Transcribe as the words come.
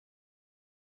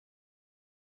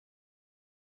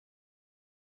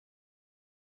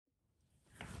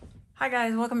Hi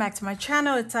guys, welcome back to my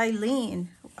channel. It's Eileen.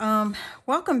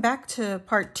 Welcome back to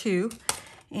part 2,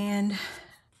 and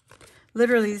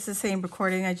literally it's the same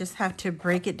recording. I just have to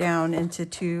break it down into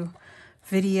 2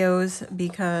 videos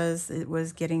because it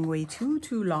was getting way too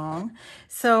long.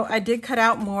 So I did cut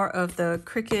out more of the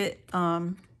Cricut,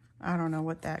 I don't know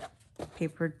what that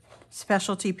paper,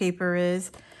 specialty paper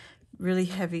is, really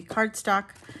heavy cardstock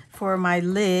for my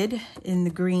lid in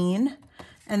the green.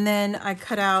 And then I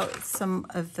cut out some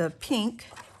of the pink,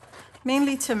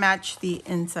 mainly to match the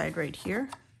inside right here,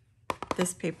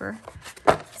 this paper.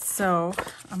 So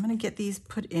I'm gonna get these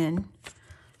put in.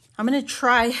 I'm gonna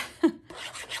try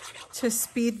to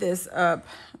speed this up.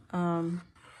 You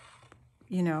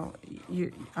know,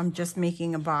 I'm just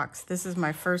making a box. This is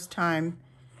my first time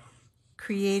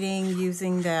creating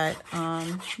using that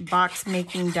box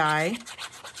making die.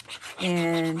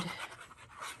 And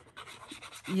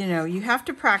you know, you have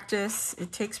to practice.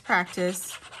 It takes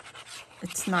practice.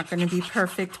 It's not going to be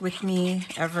perfect with me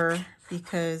ever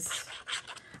because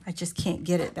I just can't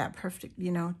get it that perfect,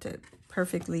 you know, to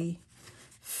perfectly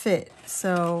fit.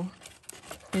 So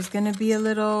there's going to be a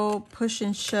little push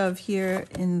and shove here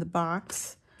in the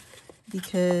box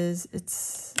because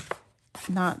it's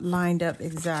not lined up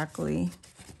exactly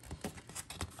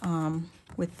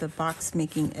with the box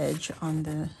making edge on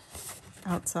the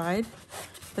outside.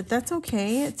 But that's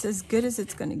okay. It's as good as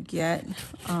it's gonna get.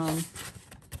 I'm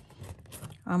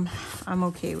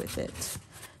okay with it.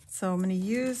 So I'm gonna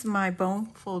use my bone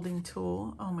folding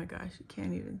tool. Oh my gosh, you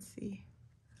can't even see.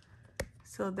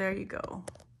 So there you go.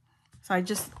 So I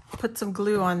just put some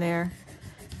glue on there,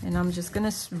 and I'm just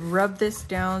gonna rub this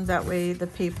down. That way the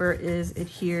paper is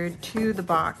adhered to the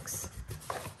box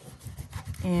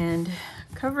and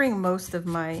covering most of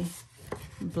my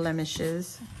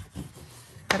blemishes.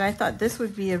 But I thought this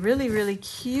would be a really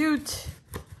cute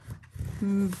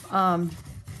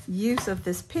use of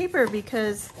this paper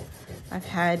because I've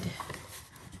had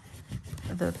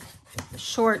the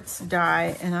shorts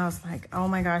die, and I was like, oh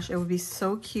my gosh, it would be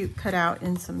so cute cut out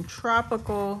in some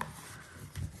tropical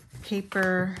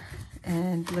paper.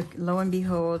 And look, lo and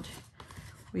behold,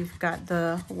 we've got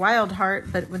the Wild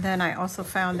Heart. But then I also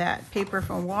found that paper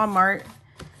from Walmart.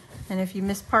 And if you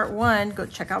missed part 1, go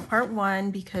check out part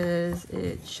 1 because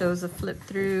it shows a flip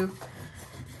through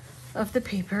of the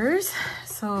papers.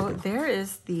 So there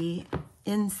is the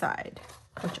inside,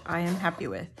 which I am happy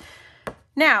with.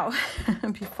 Now,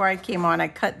 before I came on, I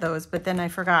cut those, but then I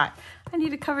forgot. I need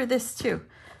to cover this too.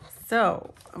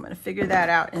 So I'm gonna figure that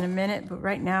out in a minute, but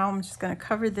right now I'm just gonna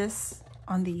cover this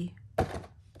on the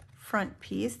front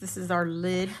piece. This is our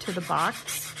lid to the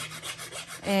box.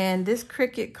 And this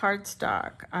Cricut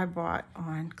cardstock I bought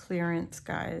on clearance,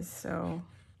 guys, so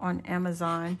on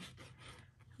Amazon.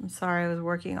 I'm sorry I was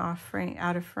working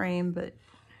out of frame, but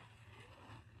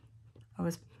I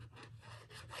was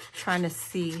trying to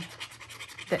see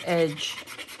the edge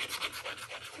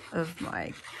of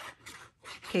my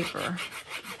paper.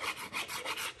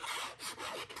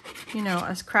 You know,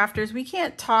 as crafters, we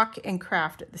can't talk and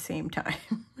craft at the same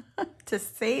time to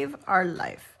save our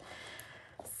life.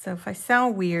 So if I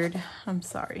sound weird, I'm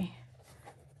sorry.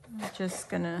 I'm just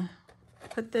gonna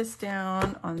put this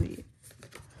down on the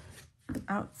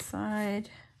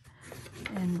outside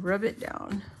and rub it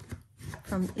down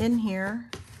from in here.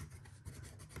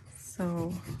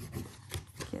 So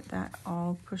get that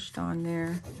all pushed on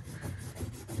there.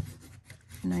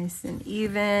 Nice and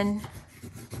even.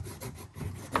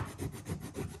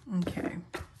 Okay.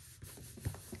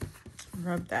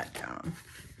 Rub that down.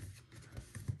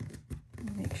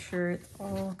 Make sure it's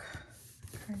all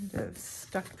kind of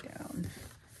stuck down.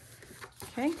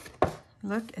 Okay,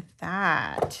 look at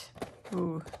that.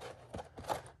 Ooh,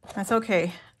 that's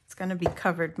okay. It's gonna be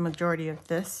covered majority of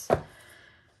this.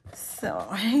 So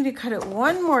I need to cut it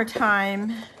one more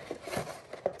time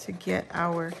to get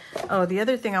our, oh, the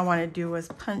other thing I want to do was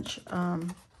punch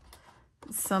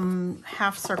some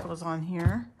half circles on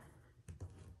here.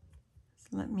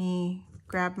 So let me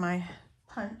grab my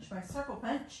punch, my circle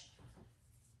punch.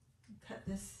 Cut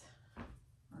this,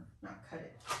 or not cut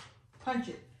it, punch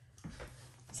it.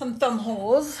 Some thumb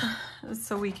holes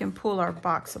so we can pull our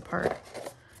box apart.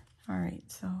 All right,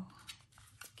 so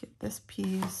get this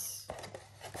piece.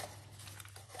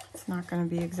 It's not going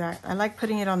to be exact. I like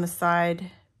putting it on the side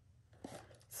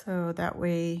so that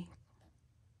way,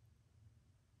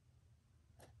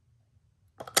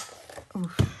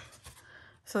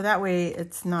 so that way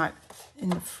it's not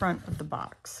in the front of the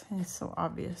box and it's so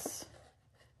obvious.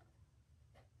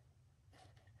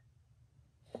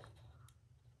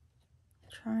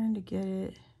 Trying to get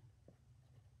it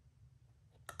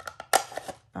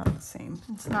about the same.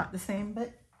 It's not the same,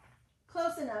 but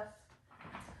close enough.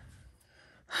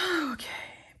 Okay,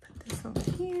 put this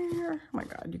over here. Oh my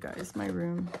God, you guys, my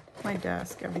room, my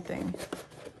desk, everything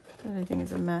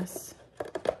is a mess.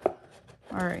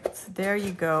 All right, so there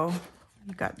you go.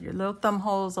 You got your little thumb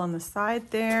holes on the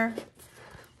side there.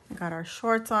 We got our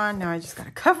shorts on. Now I just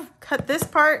gotta cut this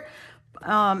part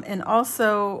and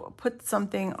also put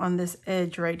something on this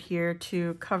edge right here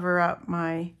to cover up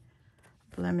my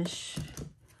blemish.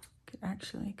 Could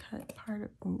actually cut part of,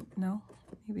 ooh, no,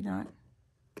 maybe not.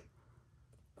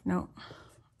 No.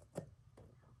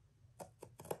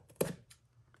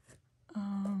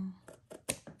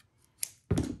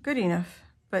 Good enough,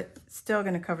 but still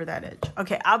gonna cover that edge.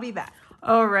 Okay, I'll be back.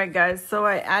 All right, guys, so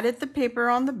I added the paper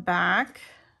on the back.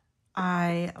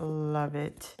 I love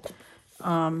it.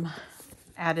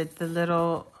 Added the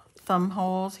little thumb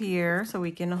holes here so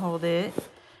we can hold it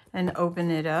and open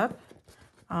it up.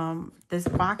 This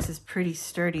box is pretty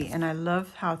sturdy and I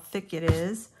love how thick it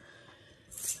is.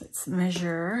 Let's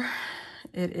measure.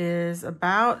 It is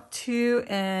about 2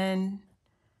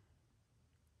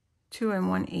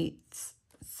 1/8.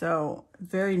 So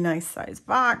very nice size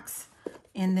box.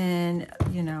 And then,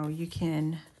 you know, you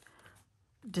can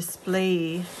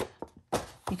display,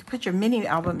 you can put your mini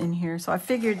album in here. So I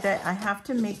figured that I have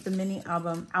to make the mini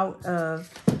album out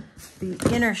of the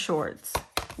inner shorts,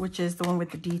 which is the one with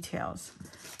the details,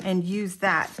 and use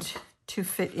that to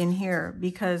fit in here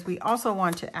because we also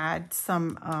want to add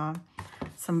some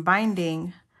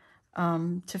binding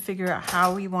to figure out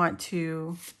how we want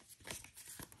to.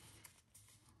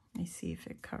 Let me see if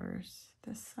it covers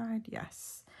this side.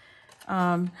 Yes.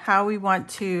 How we want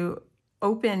to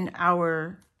open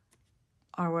our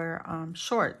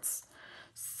shorts.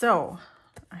 So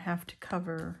I have to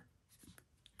cover,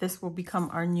 this will become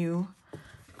our new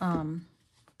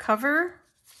cover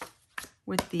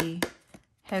with the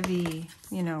heavy,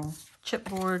 you know,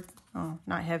 chipboard. Oh,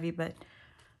 not heavy, but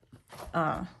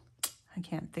I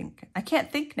can't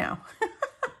think now.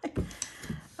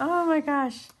 Oh my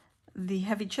gosh. The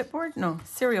heavy chipboard? No,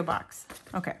 cereal box.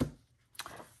 Okay.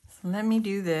 So let me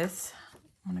do this.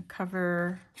 I'm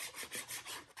going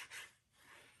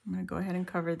to go ahead and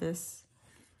cover this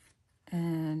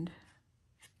and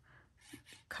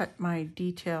cut my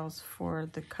details for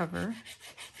the cover.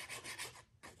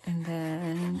 And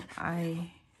then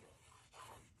I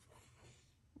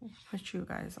will put you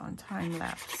guys on time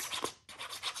lapse.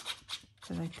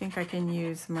 Because I think I can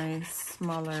use my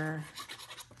smaller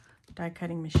die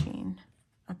cutting machine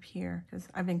up here because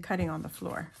I've been cutting on the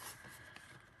floor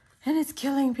and it's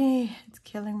killing me. It's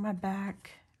killing my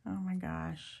back. Oh my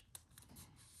gosh.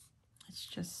 It's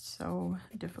just so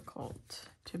difficult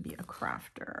to be a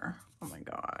crafter. Oh my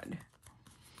God.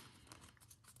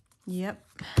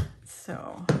 Yep.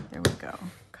 So there we go.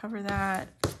 Cover that.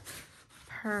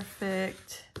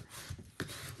 Perfect.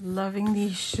 Loving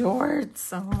these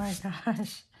shorts. Oh my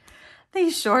gosh.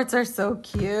 These shorts are so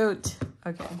cute.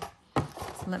 Okay.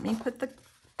 So let me put the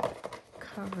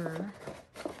cover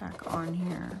back on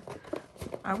here.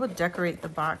 I will decorate the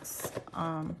box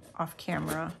off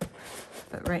camera,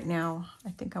 but right now I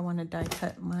think I want to die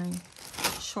cut my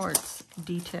shorts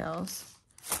details.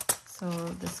 So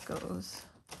this goes.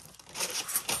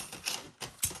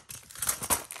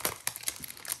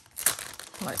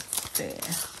 Let's see.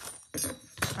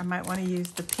 I might want to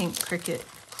use the pink Cricut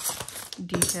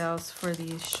details for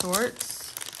these shorts.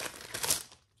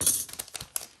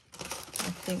 I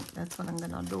think that's what I'm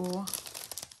gonna do.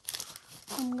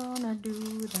 I'm gonna do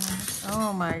that.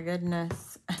 Oh my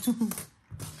goodness.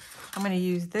 I'm gonna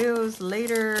use those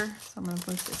later, so I'm gonna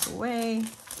push this away.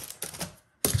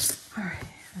 All right,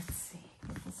 let's see.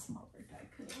 Get the smaller die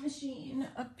cutting machine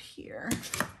up here.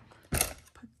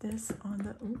 Put this on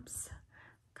the, oops,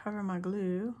 cover my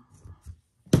glue.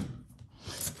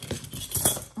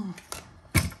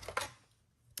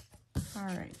 All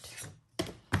right.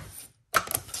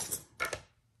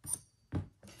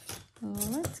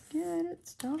 Let's get it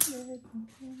started.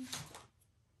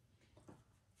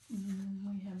 And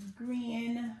we have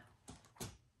green,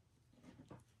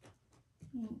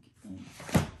 pink, and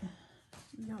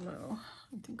yellow.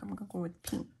 I think I'm gonna go with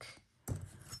pink.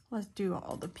 Let's do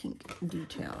all the pink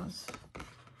details.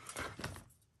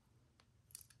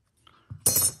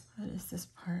 What is this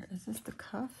part? Is this the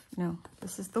cuff? No,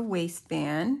 this is the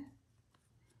waistband.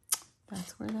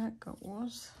 That's where that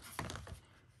goes.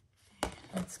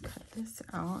 Let's cut this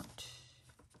out.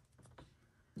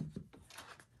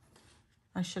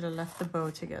 I should have left the bow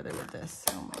together with this.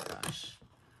 Oh my gosh.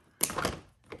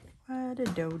 What a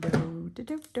do-do,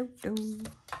 do-do-do-do.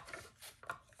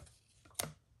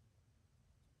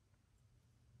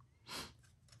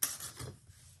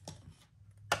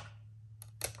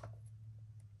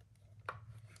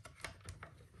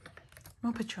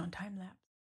 I'll put you on time lapse.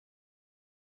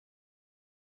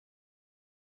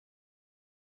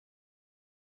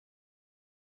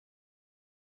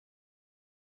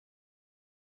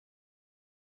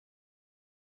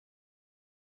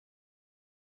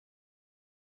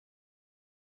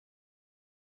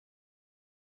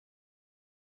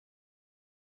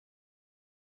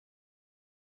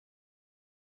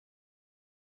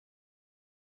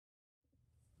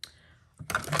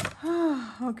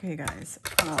 Okay, guys.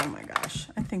 Oh my gosh.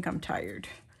 I think I'm tired.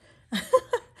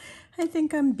 I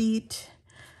think I'm beat.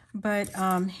 But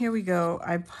here we go.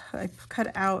 I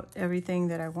cut out everything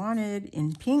that I wanted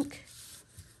in pink.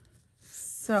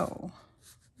 So,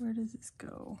 where does this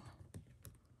go?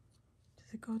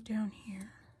 Does it go down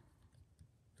here?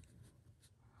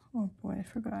 Oh boy, I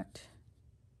forgot.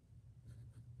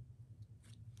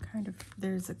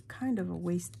 There's a kind of a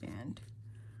waistband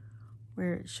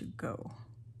where it should go.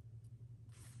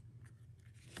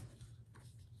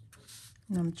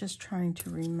 And I'm just trying to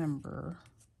remember,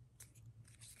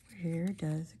 where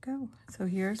does it go? So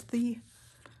here's the,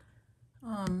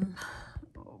 oh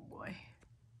boy.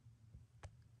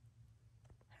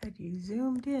 Had you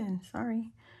zoomed in,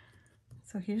 sorry.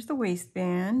 So here's the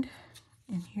waistband,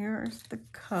 and here's the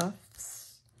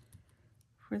cuffs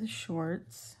for the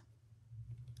shorts.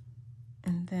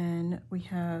 And then we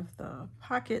have the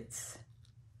pockets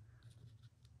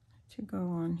to go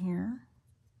on here.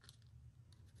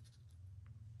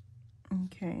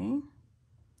 Okay.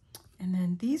 And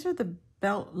then these are the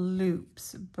belt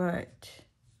loops, but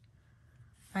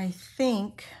I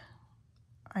think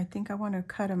I want to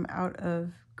cut them out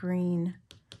of green,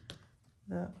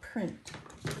 the print.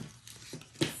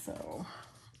 So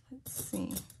let's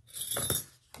see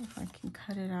if I can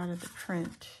cut it out of the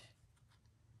print.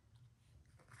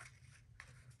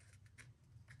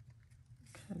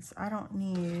 Because I don't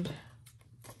need,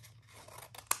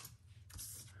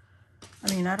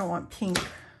 I don't want pink.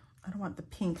 I don't want the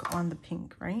pink on the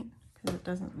pink, right? Because it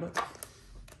doesn't look, it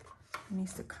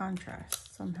needs to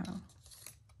contrast somehow.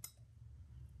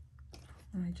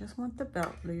 And I just want the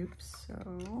belt loops,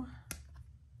 so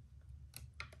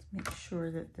let's make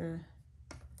sure that the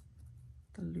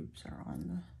loops are on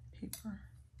the paper.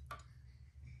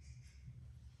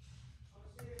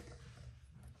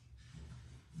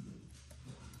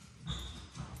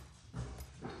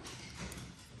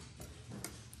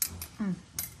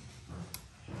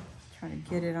 Trying to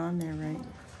get it on there right.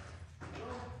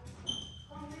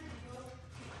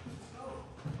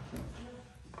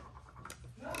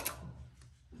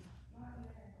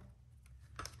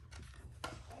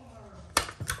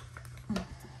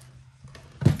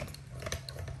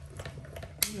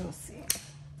 You'll see.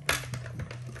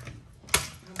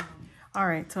 All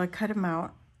right, so I cut them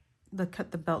out.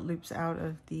 Cut the belt loops out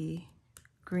of the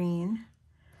green.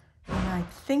 And I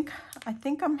think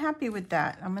I'm happy with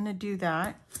that. I'm gonna do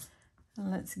that. And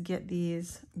let's get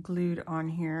these glued on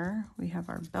here. We have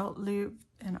our belt loop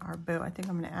and our bow. I think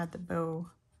I'm gonna add the bow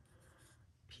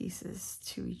pieces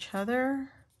to each other.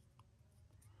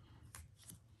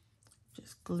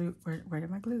 Just glue, where did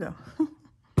my glue go?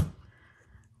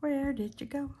 Where did you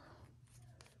go?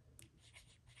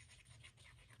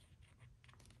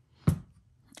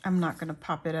 I'm not gonna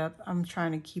pop it up. I'm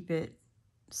trying to keep it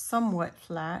somewhat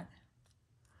flat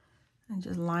and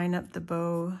just line up the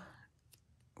bow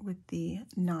with the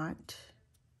knot.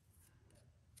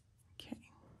 Okay.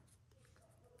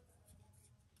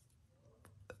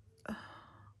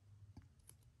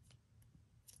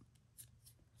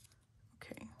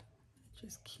 Okay,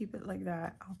 just keep it like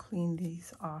that. I'll clean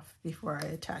these off before I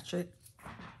attach it.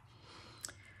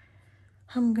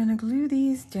 I'm gonna glue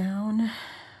these down,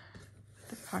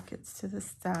 the pockets to the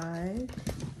side.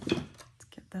 Let's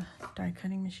get the die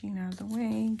cutting machine out of the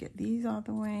way, get these out of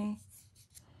the way.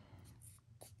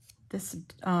 This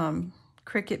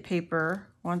Cricut paper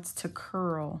wants to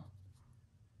curl.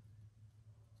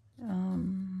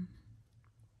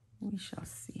 We shall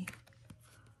see.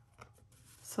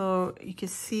 So you can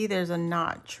see there's a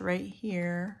notch right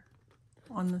here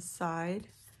on the side.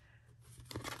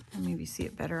 And maybe see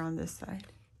it better on this side.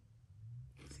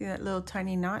 See that little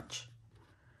tiny notch?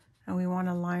 And we want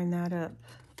to line that up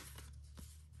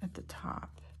at the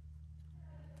top.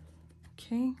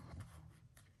 Okay.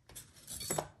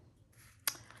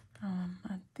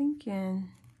 I'm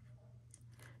thinking,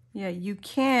 yeah, you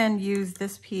can use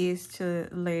this piece to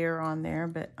layer on there,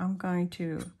 but I'm going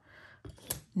to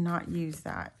not use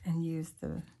that and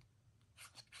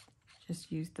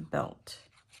just use the belt,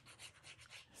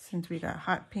 since we got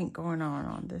hot pink going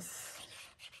on this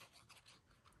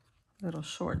little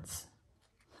shorts.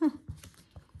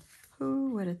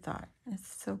 Who would have thought?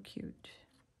 It's so cute.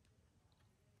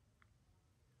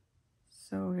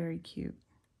 So very cute.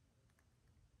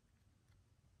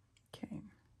 Okay.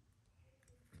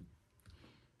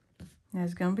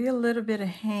 There's going to be a little bit of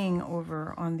hang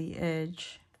over on the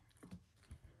edge.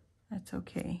 That's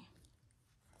okay.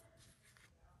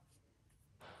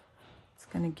 It's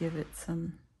going to give it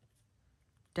some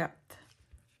depth.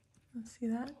 Let's see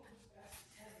that?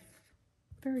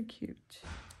 Very cute.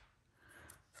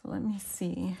 So let me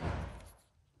see.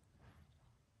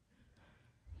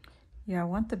 Yeah, I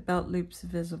want the belt loops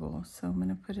visible, so I'm going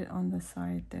to put it on the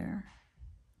side there.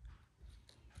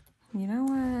 You know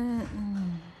what?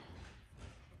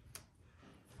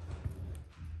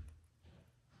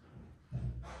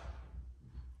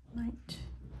 Might.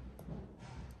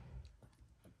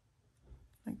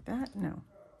 Like that? No.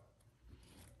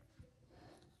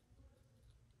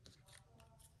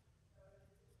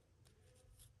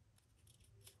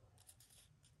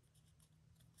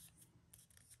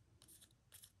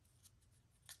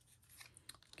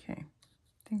 Okay,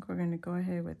 I think we're going to go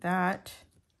ahead with that.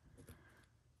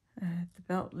 Add the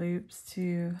belt loops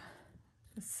to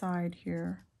the side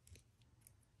here.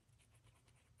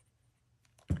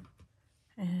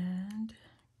 And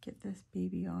get this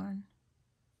baby on.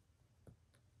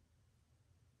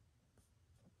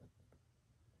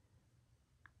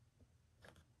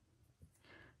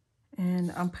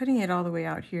 And I'm putting it all the way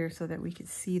out here so that we could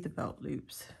see the belt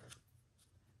loops.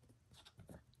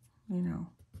 You know.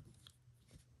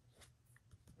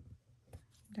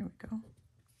 There we go.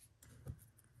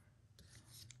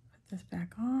 Put this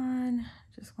back on.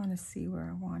 Just want to see where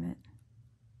I want it.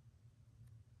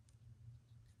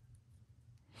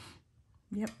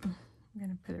 Yep, I'm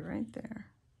going to put it right there.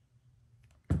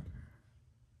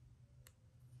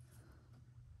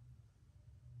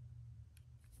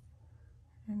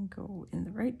 And go in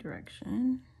the right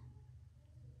direction.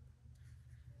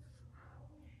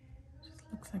 Just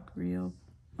looks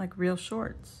like real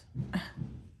shorts.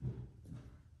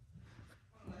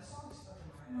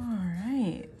 All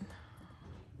right.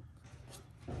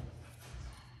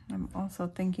 I'm also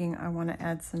thinking I want to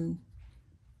add some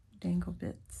dangle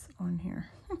bits on here.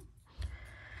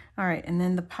 All right, and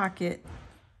then the pocket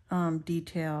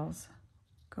details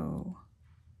go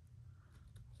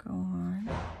on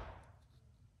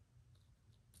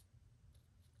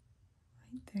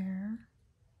right there.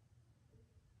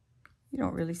 You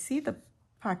don't really see the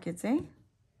pockets, eh?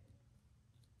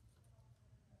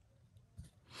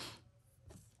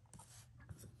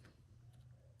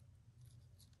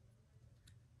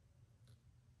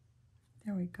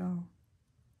 There we go.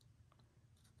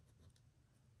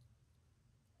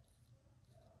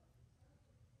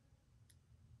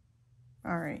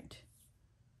 All right.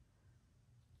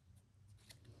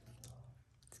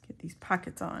 Let's get these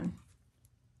pockets on.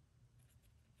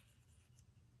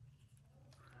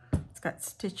 It's got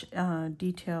stitch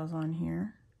details on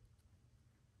here.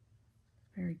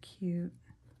 Very cute.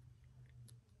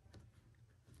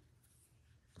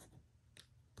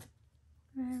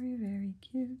 Very, very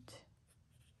cute.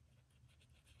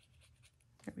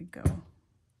 There we go.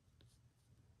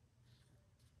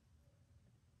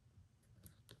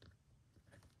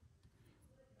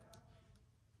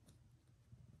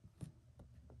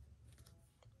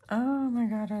 Oh my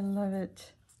God, I love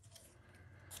it.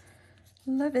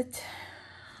 Love it.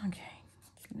 Okay,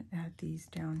 I'm gonna add these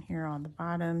down here on the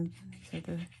bottom. These are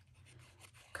the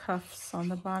cuffs on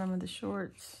the bottom of the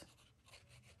shorts.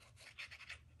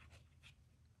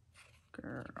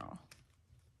 Girl.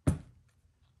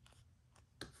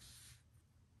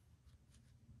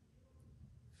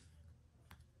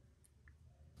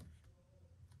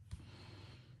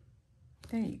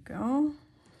 There you go.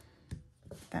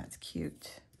 That's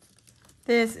cute.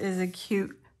 This is a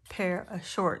cute pair of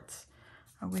shorts.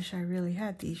 I wish I really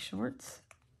had these shorts.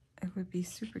 It would be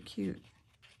super cute.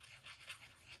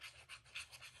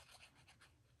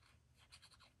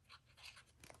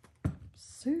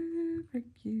 Super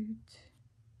cute.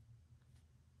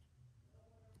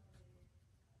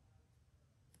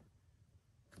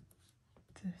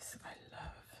 This I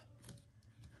love.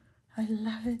 I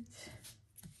love it.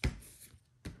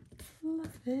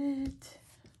 Love it.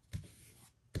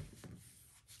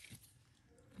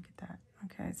 Look at that.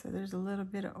 Okay, so there's a little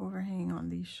bit of overhang on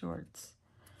these shorts.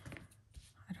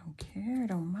 I don't care, I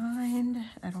don't mind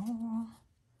at all. I'm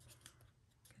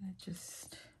gonna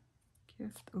just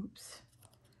give, oops,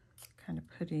 kind of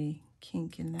put a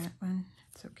kink in that one.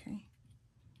 It's okay.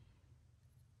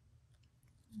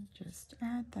 Just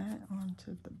add that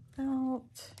onto the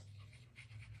belt.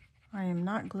 I am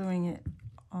not gluing it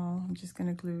all. I'm just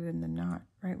gonna glue in the knot,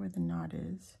 right where the knot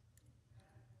is.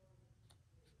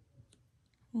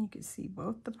 And you can see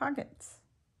both the pockets.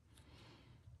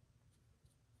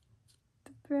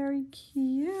 very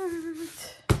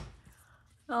cute.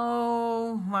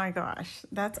 Oh my gosh,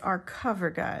 that's our cover,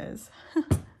 guys.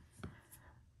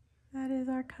 That is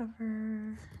our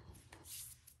cover.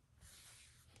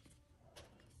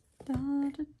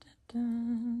 Dun, dun, dun,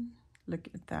 dun. Look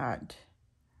at that.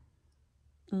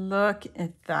 Look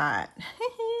at that.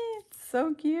 It's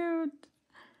so cute.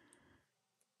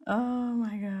 Oh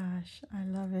my gosh, I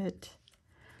love it.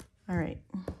 All right.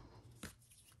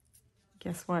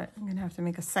 Guess what? I'm gonna have to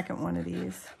make a second one of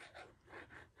these.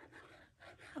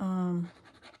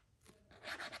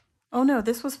 Oh no,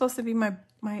 this was supposed to be my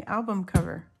album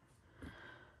cover.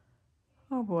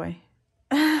 Oh boy.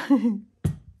 That's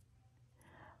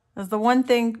the one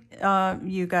thing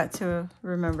you got to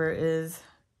remember is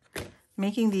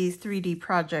making these 3D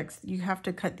projects, you have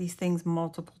to cut these things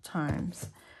multiple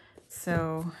times.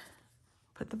 So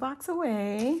put the box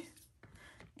away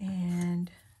and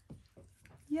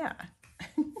yeah.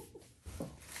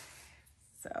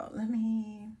 So let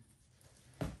me,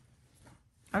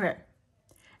 okay.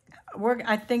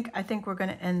 I think we're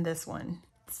gonna end this one.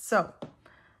 So,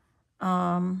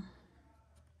 cut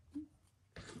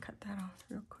that off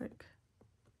real quick.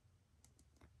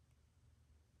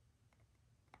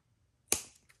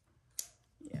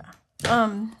 Yeah.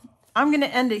 I'm gonna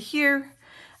end it here.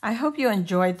 I hope you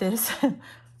enjoyed this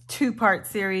two-part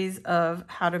series of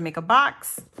how to make a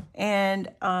box and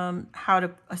how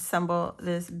to assemble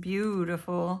this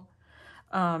beautiful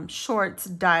shorts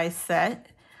die set.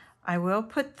 I will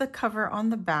put the cover on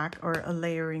the back or a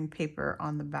layering paper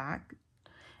on the back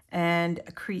and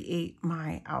create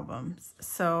my albums.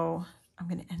 So I'm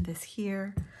going to end this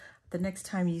here. The next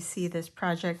time you see this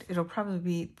project, it'll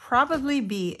probably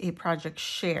be a project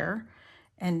share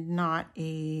and not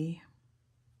a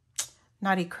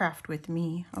craft with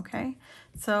me. Okay,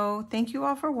 so thank you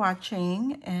all for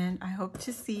watching and I hope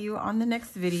to see you on the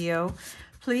next video.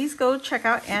 Please go check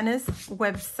out Anna's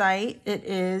website. It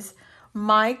is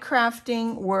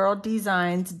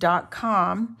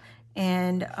mycraftingworlddesigns.com,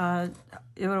 and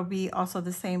it will be also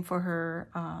the same for her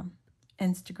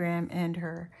Instagram and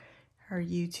her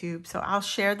YouTube. So I'll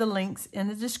share the links in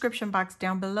the description box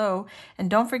down below. And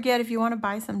don't forget, if you want to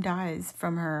buy some dies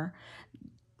from her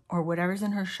or whatever's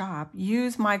in her shop,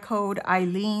 use my code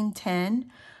Eileen10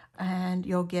 and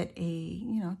you'll get a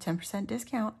 10%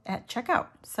 discount at checkout.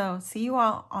 So see you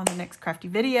all on the next crafty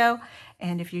video.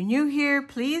 And if you're new here,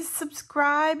 please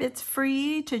subscribe. It's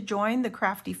free to join the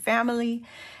crafty family.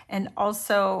 And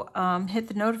also hit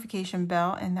the notification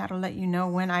bell, and that'll let you know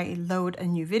when I load a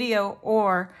new video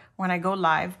or when I go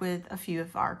live with a few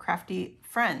of our crafty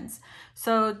friends.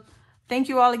 So thank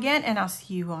you all again, and I'll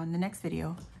see you on the next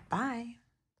video. Bye.